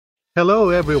Hello,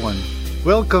 everyone.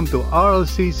 Welcome to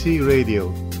RLCC Radio,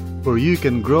 where you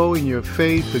can grow in your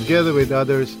faith together with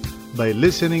others by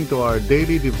listening to our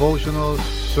daily devotionals,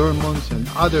 sermons, and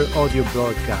other audio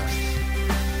broadcasts.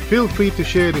 Feel free to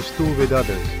share this tool with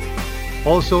others.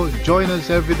 Also, join us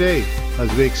every day as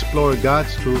we explore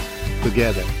God's truth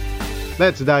together.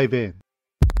 Let's dive in.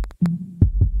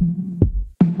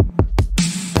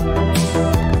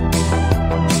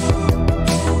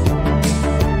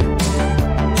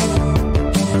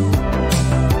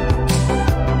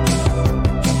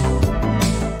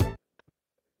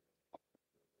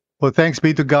 Well, thanks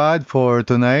be to God for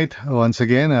tonight. Once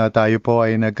again, tayo po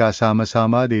ay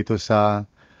nagkasama-sama dito sa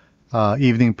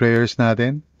evening prayers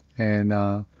natin. And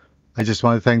I just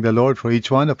want to thank the Lord for each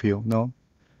one of you, no?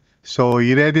 So,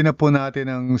 i-ready na po natin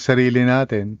ang sarili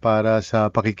natin para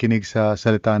sa pakikinig sa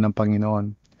salita ng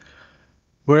Panginoon.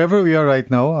 Wherever we are right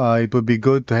now, it would be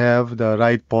good to have the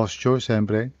right posture,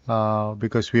 siyempre,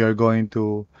 because we are going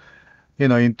to,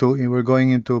 we're going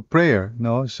into prayer,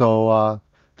 no? So,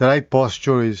 the right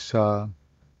posture is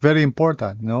very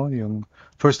important, no?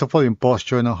 First of all, yung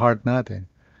posture ng heart natin,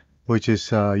 which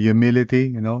is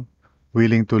humility,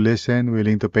 willing to listen,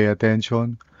 willing to pay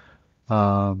attention.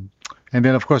 And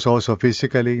then, of course, also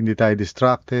physically, hindi tayo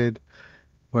distracted.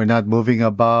 We're not moving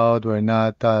about. We're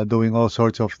not doing all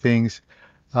sorts of things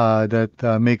that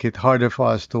make it harder for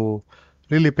us to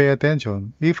really pay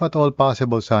attention, if at all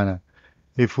possible, sana.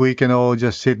 If we can all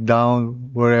just sit down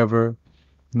wherever,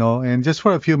 no, and just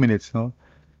for a few minutes, no,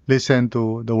 listen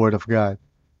to the Word of God.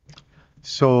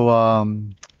 So,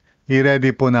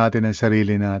 i-ready po natin ang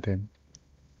sarili natin.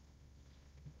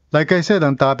 Like I said,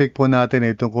 ang topic po natin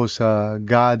ay tungkol sa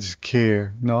God's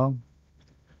care, no?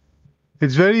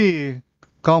 It's very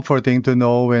comforting to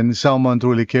know when someone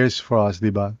truly cares for us,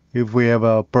 di ba? If we have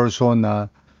a person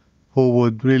who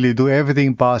would really do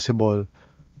everything possible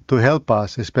to help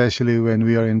us, especially when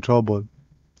we are in trouble,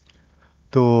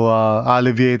 to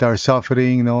alleviate our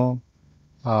suffering, to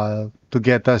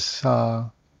get us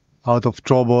out of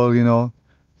trouble,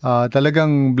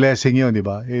 talagang blessing yun, di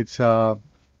ba? It's, to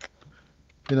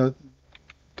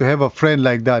have a friend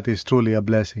like that is truly a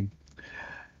blessing.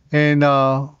 And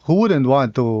who wouldn't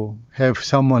want to have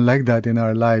someone like that in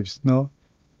our lives, no?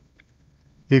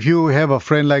 If you have a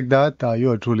friend like that,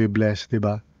 you are truly blessed, di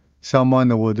ba? Someone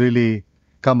who would really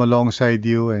come alongside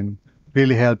you and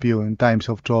really help you in times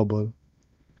of trouble.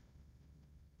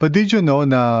 But did you know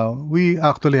na we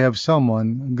actually have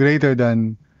someone greater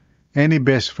than any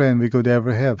best friend we could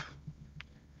ever have?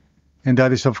 And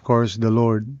that is, of course, the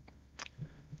Lord.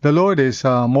 The Lord is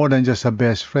more than just a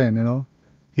best friend,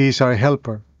 He is our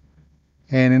helper.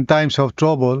 And in times of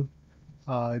trouble,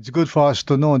 it's good for us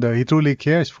to know that He truly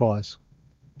cares for us.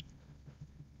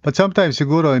 But sometimes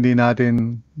siguro hindi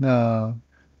natin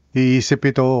iisip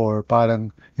ito, or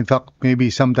parang, in fact,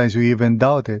 maybe sometimes we even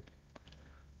doubt it.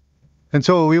 And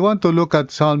so we want to look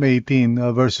at Psalm 18,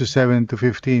 verses 7 to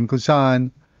 15, kung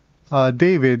saan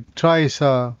David tries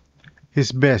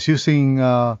his best using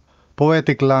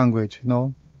poetic language,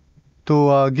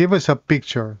 to give us a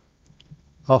picture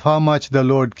of how much the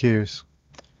Lord cares.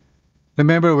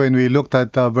 Remember when we looked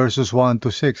at verses 1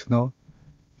 to 6,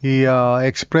 he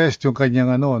expressed yung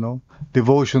kanyang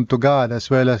devotion to God, as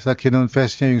well as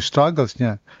kinonfess niya yung struggles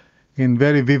niya in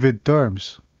very vivid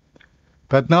terms.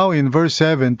 But now in verse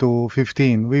 7 to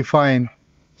 15, we find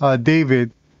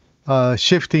David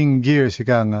shifting gears,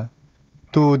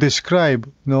 to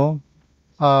describe,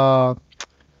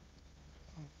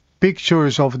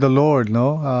 pictures of the Lord,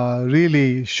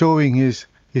 really showing His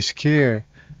care.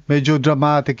 Medyo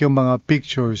dramatic yung mga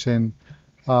pictures, and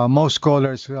most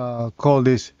scholars call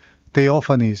this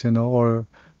theophanies, or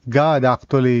God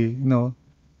actually,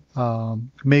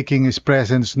 making His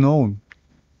presence known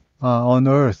on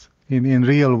earth in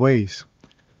real ways.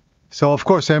 So of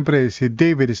course, siyempre, si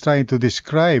David is trying to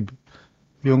describe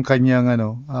yung kanyang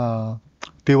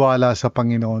tiwala sa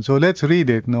Panginoon. So let's read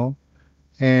it,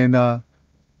 and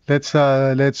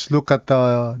let's look at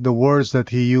the words that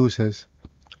he uses,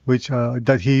 which are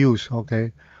very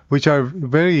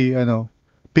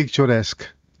picturesque.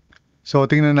 So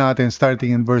tingnan natin,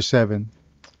 starting in verse 7.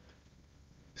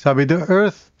 Sabi, the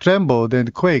earth trembled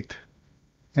and quaked,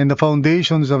 and the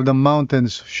foundations of the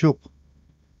mountains shook.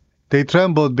 They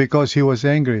trembled because he was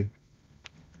angry.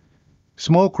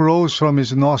 Smoke rose from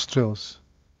his nostrils.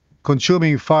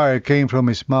 Consuming fire came from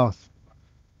his mouth.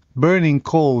 Burning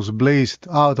coals blazed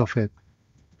out of it.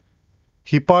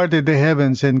 He parted the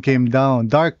heavens and came down.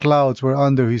 Dark clouds were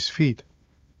under his feet.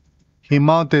 He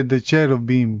mounted the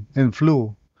cherubim and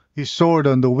flew. He soared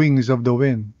on the wings of the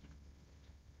wind.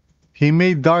 He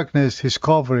made darkness his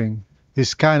covering,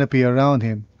 his canopy around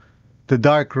him, the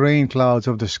dark rain clouds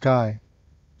of the sky.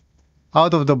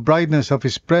 Out of the brightness of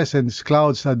his presence,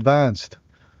 clouds advanced,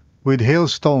 with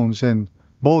hailstones and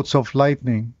bolts of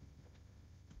lightning.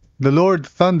 The Lord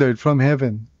thundered from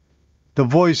heaven. The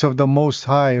voice of the Most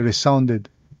High resounded.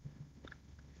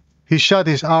 He shot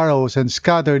his arrows and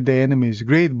scattered the enemies,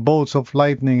 great bolts of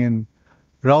lightning, and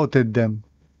routed them.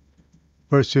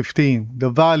 Verse 15. The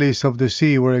valleys of the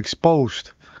sea were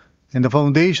exposed, and the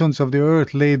foundations of the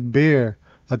earth laid bare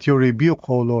at your rebuke,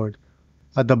 O Lord,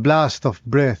 at the blast of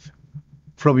breath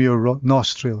from your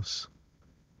nostrils.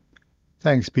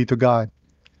 Thanks be to God.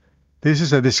 This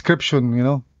is a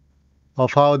description,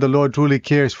 of how the Lord truly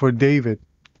cares for David.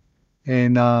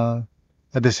 And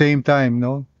at the same time,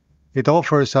 it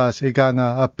offers us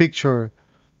a picture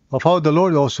of how the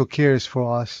Lord also cares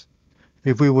for us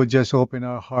if we would just open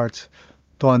our hearts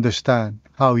to understand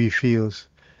how He feels.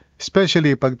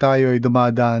 Especially pag tayo ay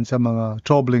dumadaan sa mga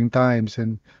troubling times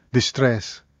and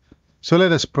distress. So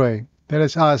let us pray. Let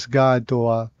us ask God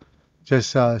to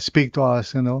just speak to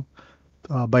us,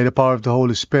 by the power of the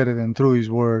Holy Spirit and through His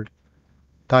Word.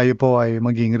 Tayo po ay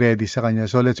maging ready sa Kanya.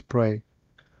 So let's pray.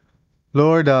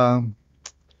 Lord,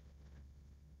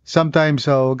 sometimes,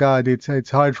 oh God,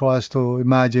 it's hard for us to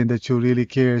imagine that you really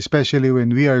care, especially when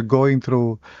we are going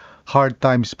through hard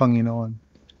times, Panginoon.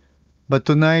 But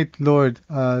tonight, Lord,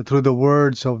 through the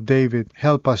words of David,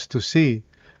 help us to see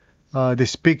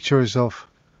these pictures of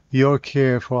your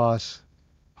care for us,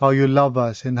 how you love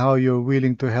us, and how you're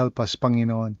willing to help us,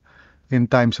 Panginoon, in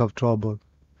times of trouble.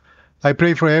 I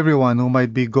pray for everyone who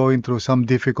might be going through some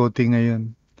difficulty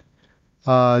ngayon.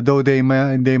 Though they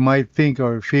might think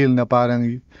or feel na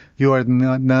parang you are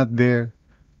not there.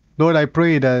 Lord, I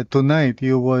pray that tonight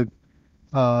you would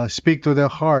speak to their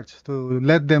hearts to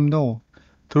let them know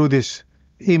through these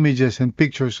images and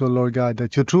pictures, oh Lord God,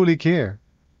 that you truly care.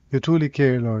 You truly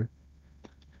care, Lord.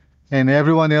 And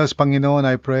everyone else, Panginoon,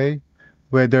 I pray,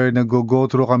 whether nag-go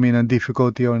through kami ng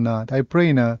difficulty or not, I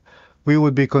pray na we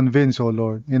would be convinced, oh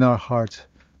Lord, in our hearts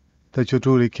that you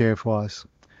truly care for us.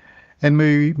 And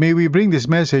may we bring this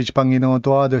message, Panginoon,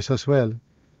 to others as well.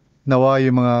 Nawa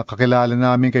yung mga kakilala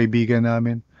namin, kaibigan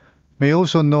namin, may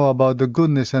also know about the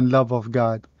goodness and love of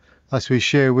God as we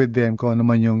share with them kung ano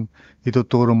man yung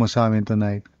ituturo mo sa amin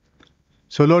tonight.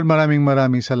 So Lord, maraming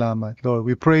salamat. Lord,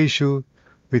 we praise you,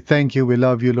 we thank you, we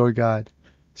love you, Lord God.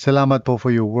 Salamat po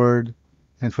for your word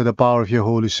and for the power of your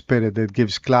Holy Spirit that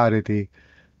gives clarity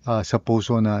sa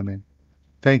puso namin.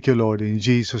 Thank you, Lord, in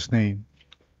Jesus' name.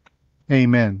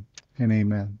 Amen and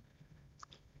amen.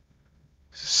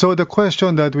 So the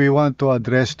question that we want to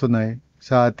address tonight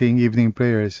sa ating evening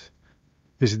prayers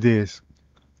is this.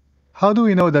 How do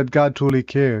we know that God truly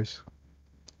cares?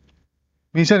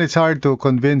 Minsan it's hard to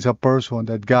convince a person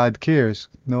that God cares,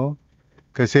 no?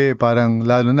 Kasi parang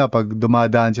lalo na pag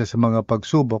dumadaan siya sa mga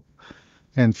pagsubok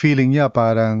and feeling niya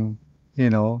parang,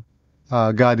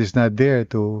 God is not there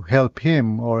to help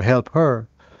him or help her.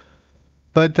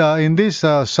 But in this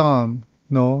psalm,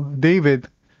 David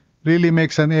really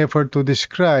makes an effort to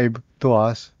describe to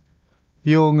us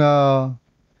yung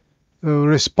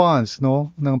response,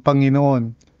 ng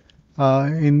Panginoon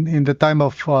in the time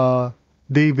of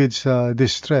David's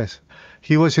distress.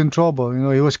 He was in trouble,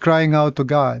 he was crying out to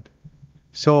God.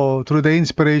 So through the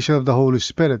inspiration of the Holy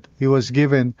Spirit, he was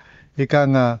given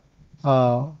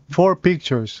four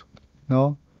pictures,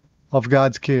 of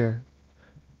God's care.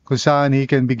 Kung saan he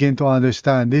can begin to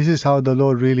understand this is how the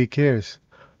Lord really cares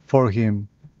for him.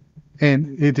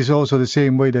 And it is also the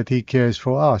same way that he cares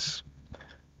for us.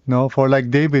 For like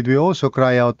David, we also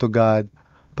cry out to God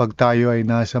pag tayo ay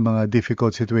nasa mga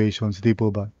difficult situations, di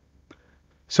po ba?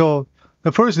 So,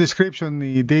 the first description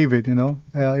ni David,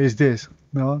 is this,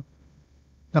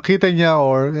 Nakita niya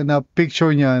or na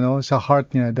picture niya, sa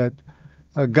heart niya that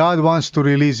God wants to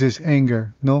release his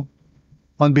anger,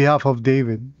 on behalf of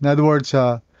David. In other words,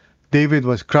 David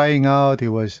was crying out, he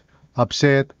was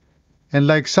upset, and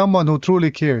like someone who truly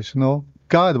cares,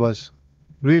 God was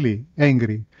really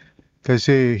angry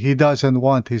kasi he doesn't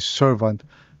want his servant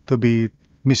to be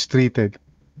mistreated.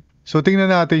 So tingnan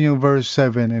natin yung verse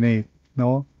 7 and 8,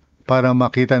 para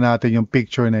makita natin yung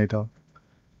picture na ito.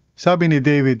 Sabi ni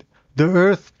David, the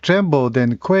earth trembled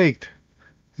and quaked,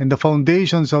 and the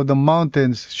foundations of the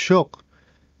mountains shook.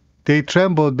 They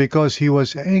trembled because he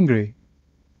was angry.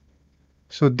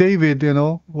 So David,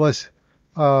 was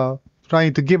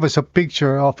trying to give us a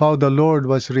picture of how the Lord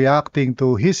was reacting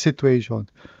to his situation.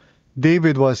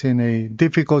 David was in a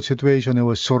difficult situation. He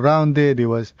was surrounded. He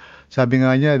was, sabi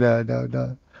nga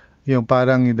niya, yung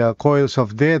parang the coils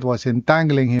of death was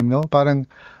entangling him, Parang,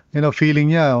 feeling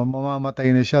niya,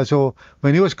 mamamatay na siya. So,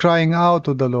 when he was crying out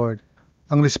to the Lord,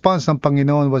 ang response ng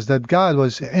Panginoon was that God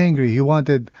was angry. He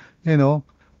wanted, you know,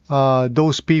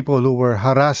 those people who were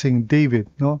harassing David,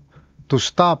 no, to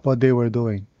stop what they were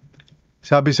doing.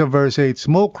 Sabi sa verse 8,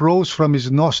 smoke rose from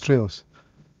his nostrils,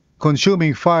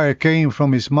 consuming fire came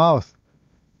from his mouth,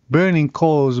 burning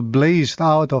coals blazed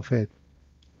out of it.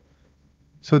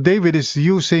 So David is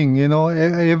using,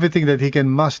 everything that he can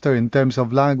muster in terms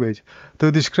of language to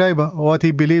describe what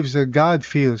he believes that God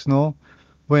feels, no,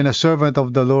 when a servant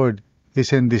of the Lord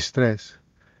is in distress.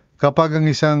 Kapag ang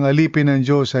isang alipin ng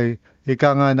Diyos ay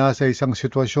ika nga nasa isang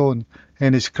sitwasyon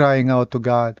and is crying out to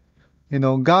God,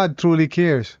 God truly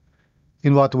cares.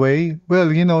 In what way? Well,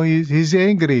 he's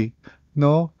angry,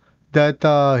 no, that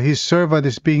his servant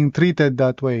is being treated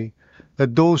that way.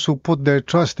 That those who put their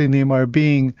trust in him are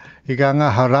being ika nga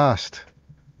harassed.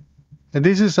 And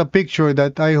this is a picture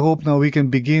that I hope na we can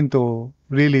begin to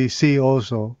really see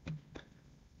also.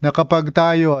 Na kapag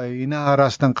tayo ay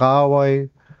inaharas ng kaaway,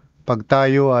 pag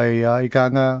tayo ay ika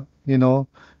nga,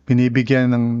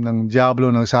 binibigyan ng diablo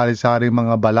ng sari-saring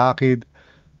mga balakid,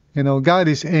 God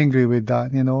is angry with that.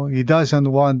 He doesn't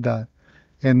want that.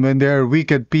 And when there are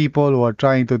wicked people who are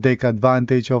trying to take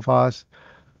advantage of us,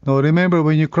 no, remember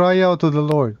when you cry out to the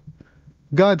Lord,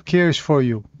 God cares for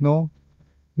you, no?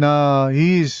 Na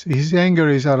his anger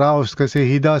is aroused kasi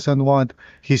he doesn't want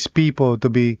his people to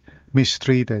be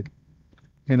mistreated.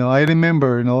 I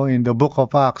remember, in the book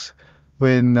of Acts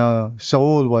when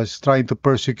Saul was trying to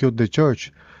persecute the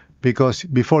church because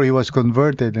before he was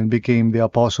converted and became the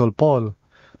Apostle Paul,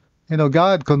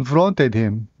 God confronted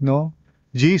him, no?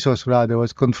 Jesus rather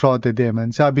was confronted him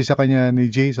and sabi sa kanya ni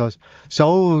Jesus,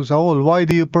 Saul, Saul, why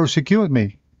do you persecute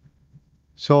me?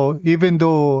 So even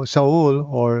though Saul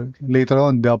or later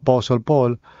on the Apostle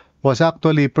Paul was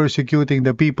actually persecuting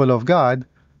the people of God,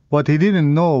 what he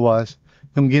didn't know was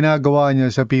yung ginagawa niya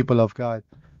sa people of God.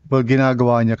 Well,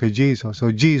 ginagawa niya kay Jesus.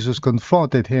 So Jesus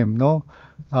confronted him, no?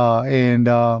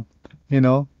 The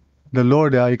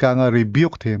Lord ika nga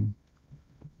rebuked him.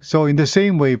 So in the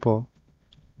same way po,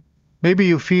 maybe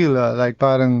you feel like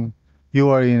parang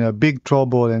you are in a big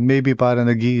trouble and maybe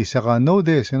parang nag-iisa ka. Know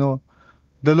this,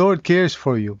 the Lord cares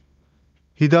for you.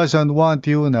 He doesn't want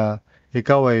you na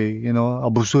ikaw ay,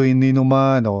 abusuin ni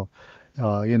naman o,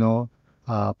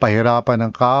 pahirapan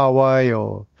ng kaaway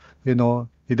o,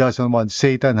 He doesn't want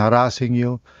Satan harassing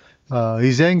you.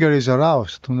 His anger is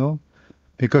aroused,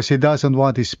 because He doesn't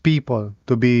want His people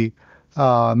to be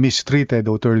mistreated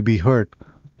or to be hurt.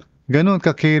 Ganon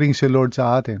ka-caring si Lord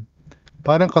sa atin.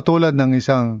 Parang katulad ng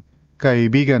isang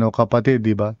kaibigan o kapatid,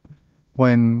 di ba?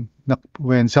 When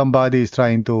somebody is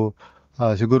trying to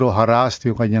siguro harass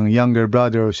yung kanyang younger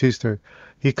brother or sister,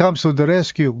 he comes to the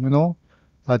rescue,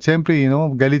 At siyempre,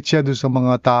 galit siya doon sa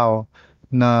mga tao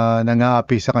na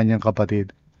nangaapi sa kanyang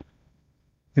kapatid.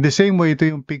 In the same way, ito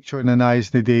yung picture na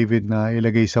nais ni David na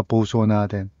ilagay sa puso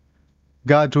natin.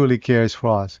 God truly cares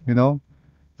for us,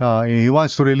 He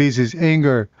wants to release His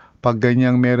anger pag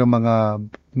ganyang merong mga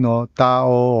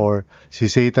tao or si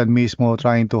Satan mismo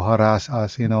trying to harass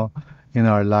us, in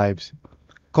our lives.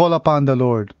 Call upon the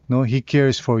Lord, He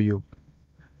cares for you.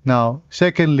 Now,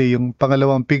 secondly, yung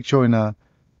pangalawang picture na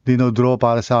dinodraw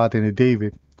para sa atin ni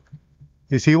David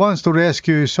is he wants to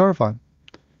rescue his servant,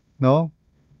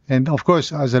 And of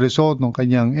course, as a result ng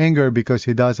kanyang anger because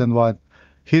he doesn't want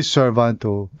his servant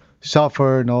to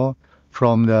suffer,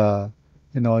 from the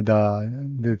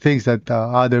things that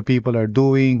other people are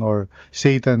doing or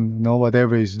Satan,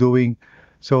 whatever he's doing.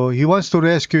 So he wants to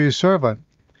rescue his servant.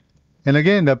 And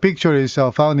again, the picture is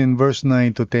found in verse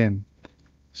 9 to 10.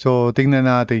 So tingnan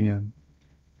natin yan.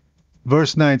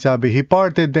 Verse 9 sabi, He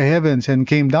parted the heavens and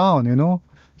came down,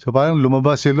 So parang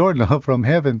lumabas si Lord from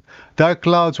heaven. Dark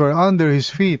clouds were under His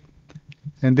feet.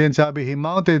 And then sabi, He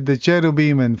mounted the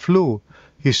cherubim and flew.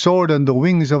 He soared on the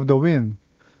wings of the wind.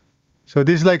 So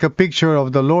this is like a picture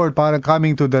of the Lord parang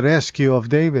coming to the rescue of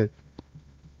David.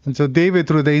 And so David,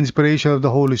 through the inspiration of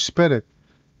the Holy Spirit,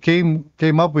 came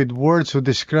up with words to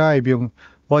describe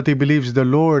what he believes the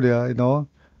Lord,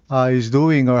 is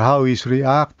doing or how he's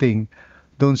reacting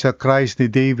dun sa Christ ni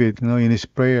David, in his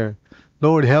prayer.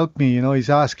 Lord, help me,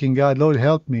 he's asking God, Lord,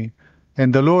 help me.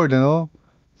 And the Lord,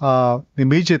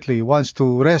 immediately wants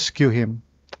to rescue him.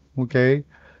 Okay?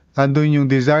 Andun yung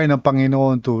desire ng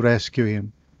Panginoon to rescue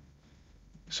him.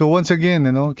 So once again,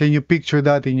 can you picture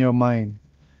that in your mind?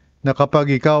 Na kapag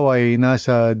ikaw ay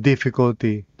nasa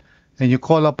difficulty and you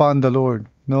call upon the Lord,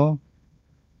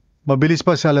 Mabilis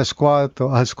pa sa alas 4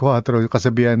 yung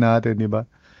kasabihan natin, di ba?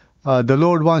 The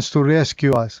Lord wants to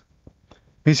rescue us.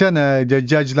 Minsan,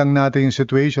 judge lang natin yung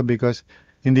situation because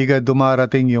hindi ka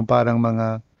dumarating yung parang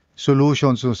mga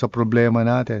solutions sa problema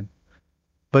natin.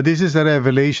 But this is a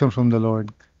revelation from the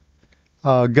Lord.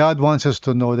 God wants us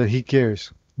to know that He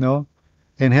cares, no?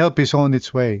 And help is on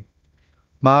its way.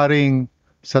 Maring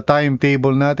sa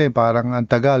timetable natin parang ang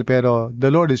tagal, pero the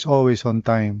Lord is always on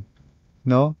time,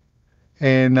 no?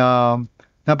 And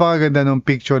napakaganda ng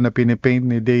picture na pinipaint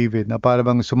ni David na parang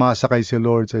bang sumasakay si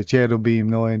Lord sa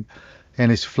cherubim, no? And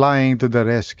is flying to the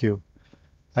rescue.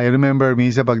 I remember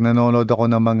minsan pag nanonood ako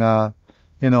ng mga,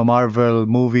 Marvel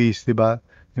movies, di ba?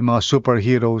 Yung mga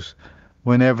superheroes,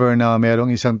 whenever na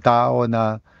merong isang tao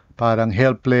na parang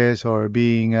helpless or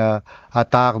being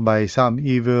attacked by some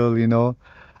evil,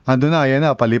 ando na, yan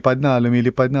na, palipad na,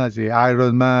 lumilipad na si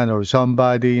Iron Man or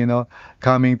somebody,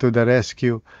 coming to the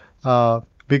rescue.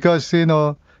 Because,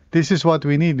 this is what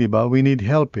we need, di ba? We need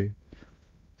help, eh.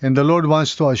 And the Lord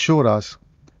wants to assure us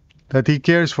that He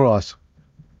cares for us.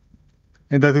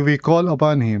 And that if we call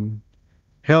upon Him,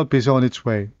 help is on its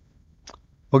way.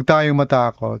 Huwag tayong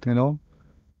matakot,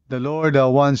 The Lord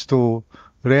wants to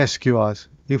rescue us.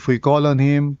 If we call on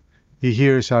Him, He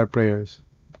hears our prayers.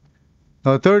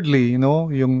 Now, thirdly,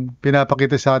 yung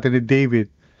pinapakita sa atin ni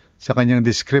David sa kanyang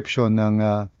description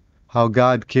ng how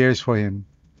God cares for him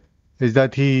is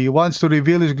that he wants to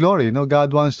reveal His glory.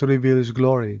 God wants to reveal His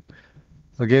glory.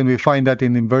 Again, we find that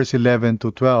in verse 11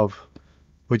 to 12,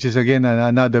 which is again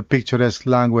another picturesque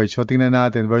language. So tingnan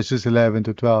natin verses 11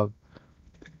 to 12.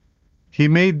 He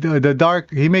made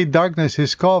darkness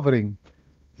His covering,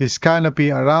 His canopy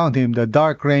around Him, the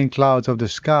dark rain clouds of the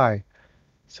sky.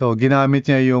 So ginamit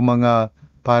niya yung mga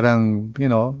parang,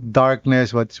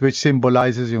 darkness which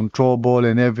symbolizes yung trouble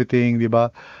and everything, di ba?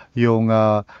 Yung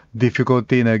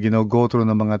difficulty na go through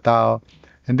ng mga tao.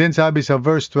 And then sabi sa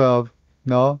verse 12,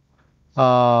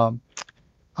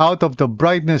 out of the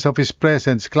brightness of His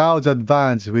presence, clouds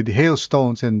advance with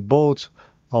hailstones and bolts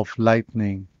of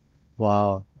lightning.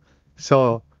 Wow.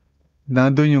 So,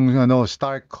 nandun yung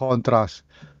stark contrast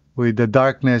with the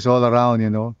darkness all around,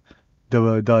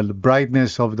 the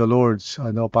brightness of the Lord's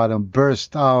parang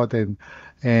burst out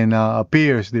and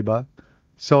appears, di ba?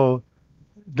 So,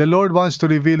 the Lord wants to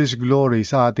reveal His glory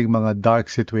sa ating mga dark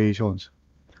situations,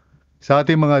 sa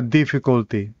ating mga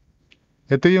difficulty.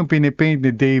 Ito yung pinipaint ni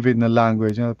David na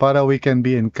language, para we can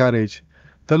be encouraged.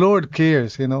 The Lord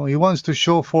cares, He wants to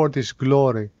show forth His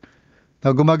glory.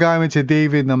 Na gumagamit si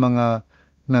David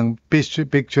ng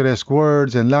picturesque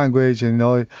words and language, in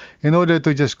order to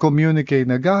just communicate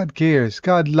na God cares,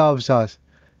 God loves us.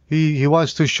 He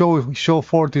wants to show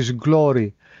forth His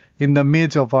glory in the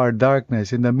midst of our darkness,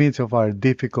 in the midst of our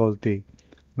difficulty.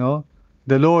 No?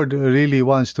 The Lord really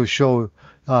wants to show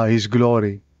His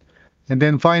glory. And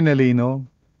then finally,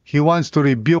 He wants to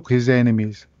rebuke His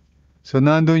enemies. So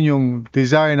nandun yung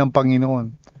desire ng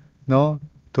Panginoon,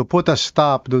 to put a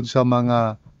stop dun sa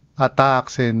mga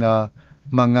attacks and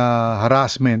mga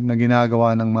harassment na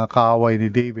ginagawa ng mga kaaway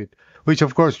ni David. Which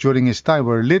of course during his time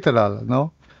were literal,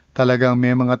 Talagang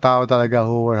may mga tao talaga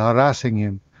who were harassing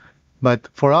him. But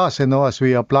for us, as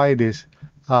we apply this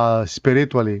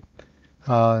spiritually,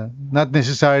 not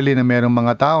necessarily na mayroong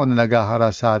mga tao na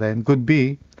nag-haras sa atin. Could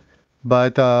be,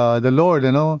 but the Lord,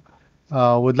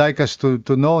 would like us to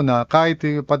know na kahit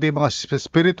pati mga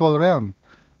spiritual realm,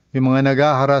 yung mga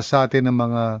nag-haras sa atin ng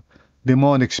mga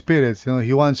demonic spirits,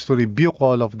 He wants to rebuke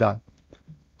all of that.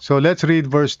 So let's read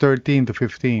verse 13 to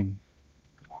 15.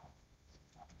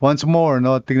 Once more,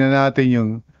 tingnan natin yung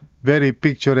very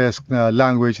picturesque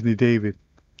language ni David.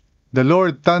 The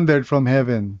Lord thundered from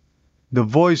heaven. The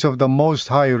voice of the Most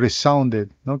High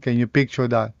resounded. Can you picture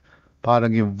that?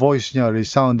 Parang yung voice niya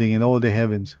resounding in all the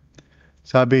heavens.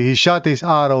 Sabi, He shot His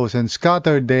arrows and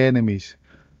scattered the enemies.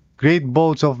 Great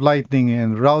bolts of lightning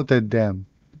and routed them.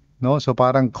 So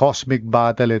parang cosmic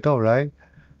battle ito, right?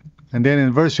 And then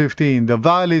in verse 15, the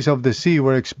valleys of the sea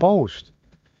were exposed.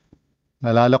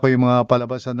 Nalala ko yung mga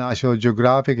palabas sa National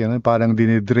Geographic, parang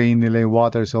dinidrain nila yung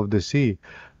waters of the sea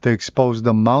to expose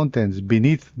the mountains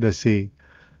beneath the sea.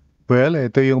 Well,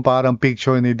 ito yung parang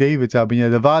picture ni David. Sabi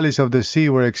niya, the valleys of the sea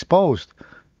were exposed,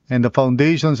 and the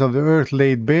foundations of the earth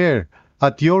laid bare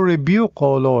at your rebuke,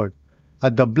 O Lord,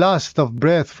 at the blast of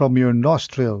breath from your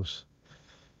nostrils.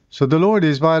 So the Lord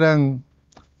is parang,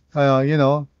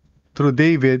 through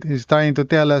David, is trying to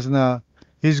tell us na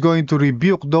He's going to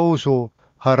rebuke those who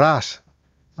harass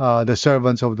the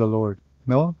servants of the Lord.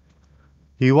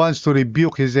 He wants to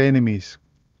rebuke His enemies.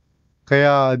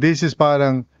 Kaya this is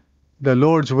parang the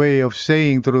Lord's way of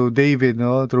saying through David,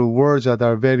 through words that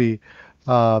are very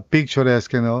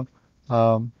picturesque,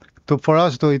 for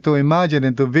us to imagine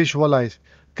and to visualize,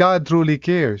 God truly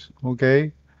cares,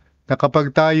 okay? Na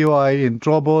kapag tayo ay in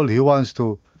trouble, He wants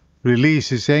to release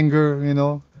His anger,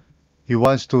 He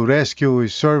wants to rescue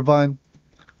His servant.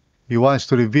 He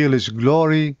wants to reveal His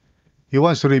glory. He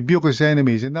wants to rebuke His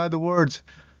enemies. In other words,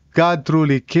 God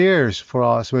truly cares for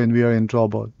us when we are in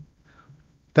trouble.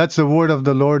 That's the word of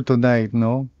the Lord tonight,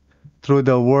 no? Through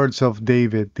the words of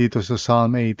David dito sa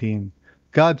Psalm 18.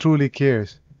 God truly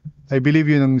cares. I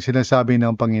believe yun ang sinasabi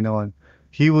ng Panginoon.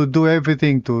 He will do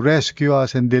everything to rescue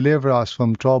us and deliver us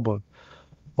from trouble.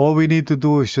 All we need to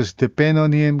do is just depend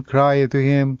on Him, cry to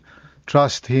Him,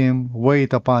 trust Him,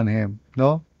 wait upon Him.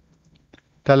 No?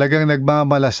 Talagang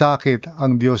nagmamalasakit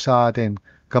ang Diyos sa atin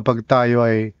kapag tayo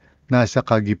ay nasa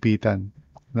kagipitan.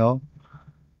 No?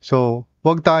 So,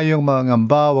 huwag tayong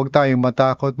mangamba, huwag tayong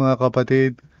matakot mga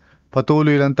kapatid.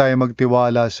 Patuloy lang tayo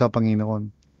magtiwala sa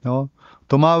Panginoon. No?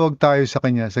 Tumawag tayo sa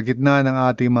Kanya sa gitna ng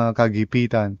ating mga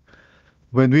kagipitan.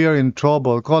 When we are in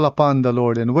trouble, call upon the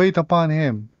Lord and wait upon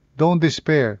Him. Don't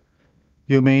despair.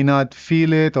 You may not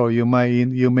feel it or you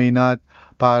may not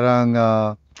parang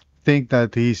think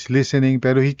that He's listening,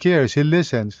 pero He cares, He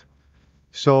listens.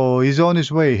 So He's on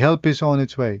His way, help is on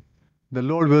its way. The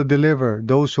Lord will deliver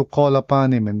those who call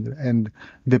upon Him and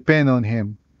depend on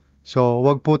Him. So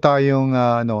wag po tayong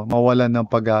mawalan ng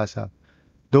pag-asa.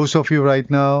 Those of you right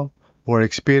now who are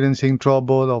experiencing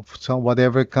trouble of some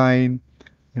whatever kind,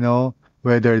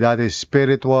 whether that is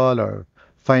spiritual or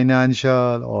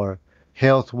financial or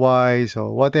health-wise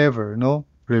or whatever,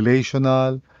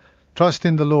 relational, trust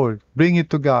in the Lord. Bring it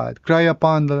to God. Cry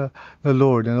upon the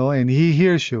Lord, and He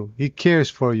hears you. He cares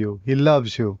for you. He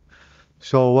loves you.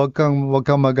 So wag kang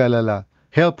mag-alala.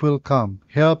 Help will come.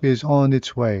 Help is on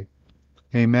its way.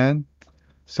 Amen.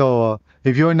 So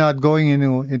if you're not going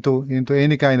into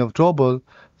any kind of trouble,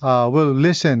 well,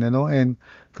 listen, and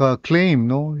claim,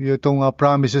 itong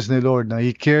promises ni Lord na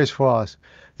He cares for us.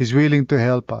 He's willing to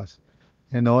help us,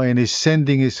 and He's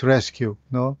sending His rescue,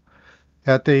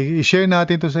 At i-share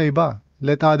natin to sa iba.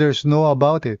 Let others know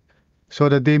about it so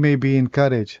that they may be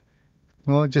encouraged.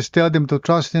 Just tell them to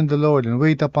trust in the Lord and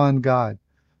wait upon God.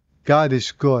 God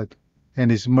is good and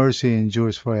His mercy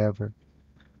endures forever.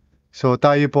 So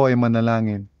tayo po ay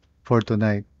manalangin for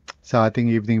tonight sa ating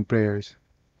evening prayers.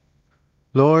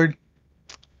 Lord,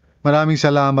 maraming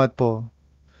salamat po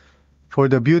for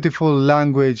the beautiful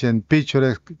language and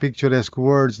picturesque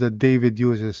words that David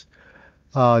used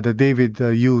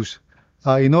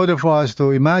in order for us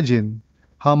to imagine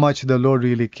how much the Lord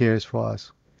really cares for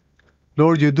us.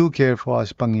 Lord, you do care for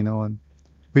us, Panginoon.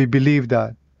 We believe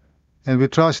that, and we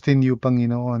trust in you,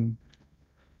 Panginoon.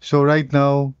 So right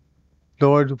now,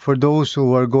 Lord, for those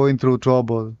who are going through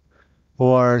trouble, who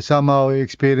are somehow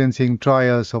experiencing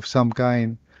trials of some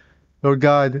kind, Lord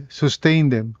God, sustain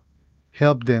them,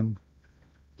 help them.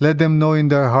 Let them know in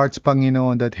their hearts,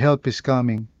 Panginoon, that help is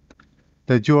coming,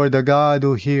 that you are the God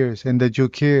who hears and that you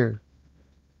care.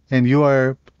 And you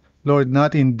are, Lord,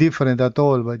 not indifferent at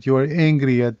all, but you are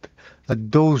angry at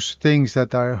those things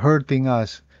that are hurting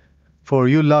us. For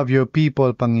you love your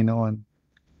people, Panginoon.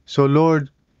 So, Lord,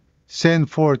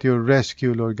 send forth your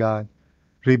rescue, Lord God.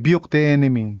 Rebuke the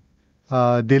enemy.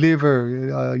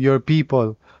 Deliver your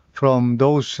people from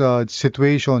those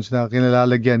situations na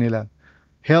kinalalagyan nila.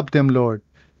 Help them, Lord.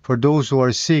 For those who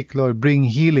are sick, Lord, bring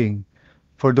healing.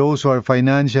 For those who are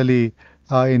financially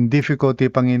in difficulty,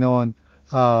 Panginoon,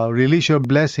 release your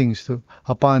blessings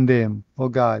upon them, O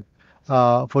God.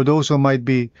 For those who might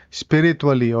be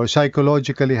spiritually or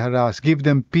psychologically harassed, give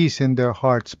them peace in their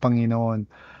hearts, Panginoon.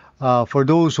 For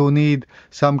those who need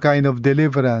some kind of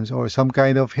deliverance or some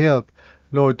kind of help,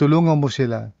 Lord, tulungan mo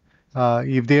sila.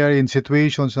 If they are in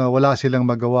situations na wala silang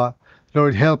magawa,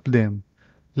 Lord, help them.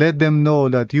 Let them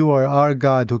know that you are our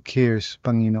God who cares,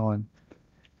 Panginoon.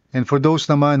 And for those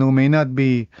naman who may not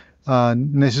be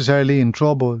necessarily in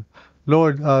trouble,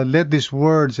 Lord, let these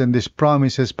words and these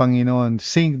promises, Panginoon,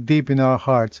 sink deep in our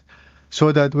hearts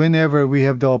so that whenever we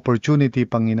have the opportunity,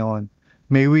 Panginoon,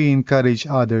 may we encourage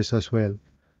others as well.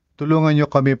 Tulungan niyo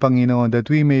kami, Panginoon,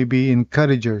 that we may be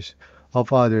encouragers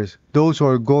of others, those who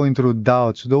are going through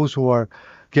doubts, those who are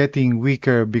getting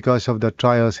weaker because of the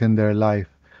trials in their life.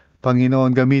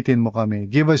 Panginoon, gamitin mo kami.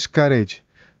 Give us courage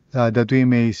that we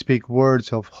may speak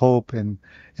words of hope and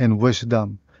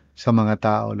wisdom sa mga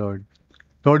tao, Lord.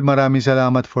 Lord, maraming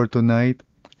salamat for tonight.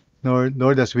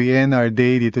 Lord, as we end our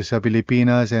day dito sa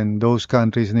Pilipinas and those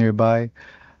countries nearby,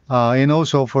 and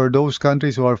also for those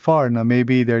countries who are far, na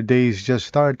maybe their day is just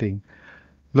starting.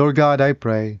 Lord God, I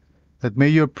pray that may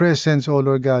your presence, O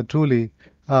Lord God, truly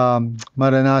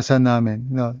maranasan namin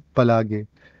palagi.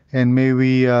 And may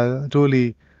we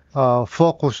truly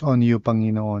focus on you,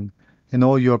 Panginoon, and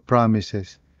all your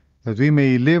promises, that we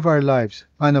may live our lives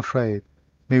unafraid.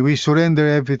 May we surrender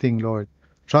everything, Lord,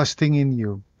 trusting in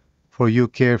you, for you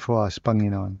care for us,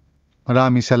 Panginoon.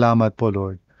 Maraming salamat po,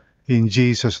 Lord. In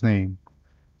Jesus' name,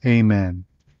 amen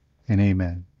and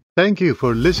amen. Thank you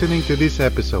for listening to this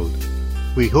episode.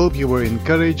 We hope you were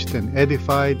encouraged and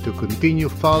edified to continue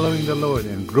following the Lord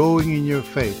and growing in your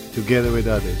faith together with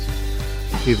others.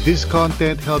 If this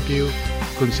content helped you,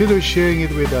 consider sharing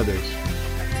it with others.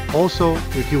 Also,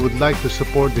 if you would like to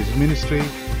support this ministry,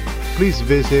 please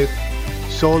visit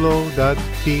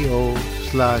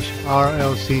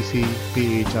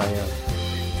solo.to/RLCCPHIL.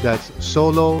 That's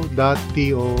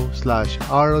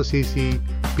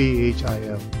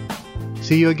solo.to/RLCCPHIL.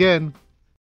 See you again.